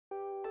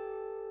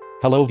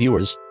Hello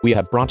viewers, we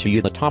have brought to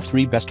you the top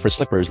 3 best for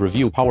slippers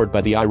review powered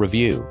by the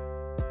iReview.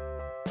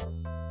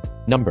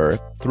 Number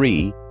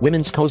 3,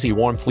 Women's Cozy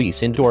Warm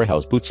Fleece Indoor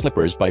House Boot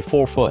Slippers by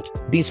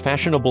 4foot. These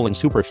fashionable and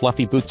super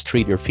fluffy boots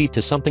treat your feet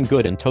to something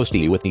good and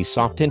toasty with these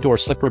soft indoor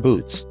slipper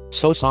boots.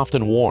 So soft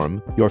and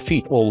warm, your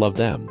feet will love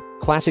them.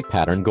 Classic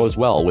pattern goes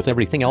well with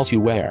everything else you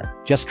wear.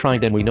 Just try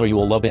it and we know you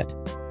will love it.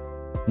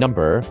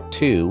 Number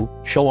 2,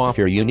 show off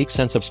your unique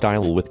sense of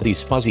style with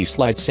these fuzzy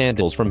slide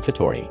sandals from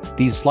Fittori.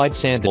 These slide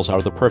sandals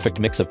are the perfect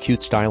mix of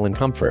cute style and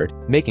comfort,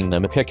 making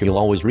them a pick you'll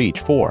always reach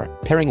for.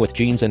 Pairing with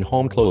jeans and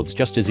home clothes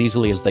just as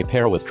easily as they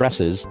pair with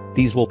dresses,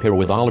 these will pair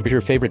with all of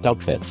your favorite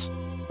outfits.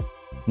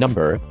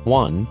 Number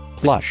 1,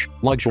 plush,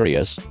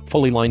 luxurious,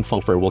 fully lined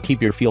faux fur will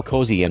keep your feel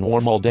cozy and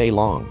warm all day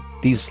long.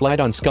 These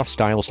slide-on scuff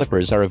style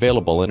slippers are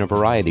available in a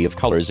variety of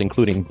colors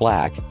including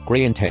black,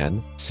 gray and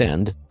tan,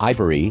 sand,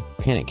 ivory,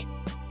 pink.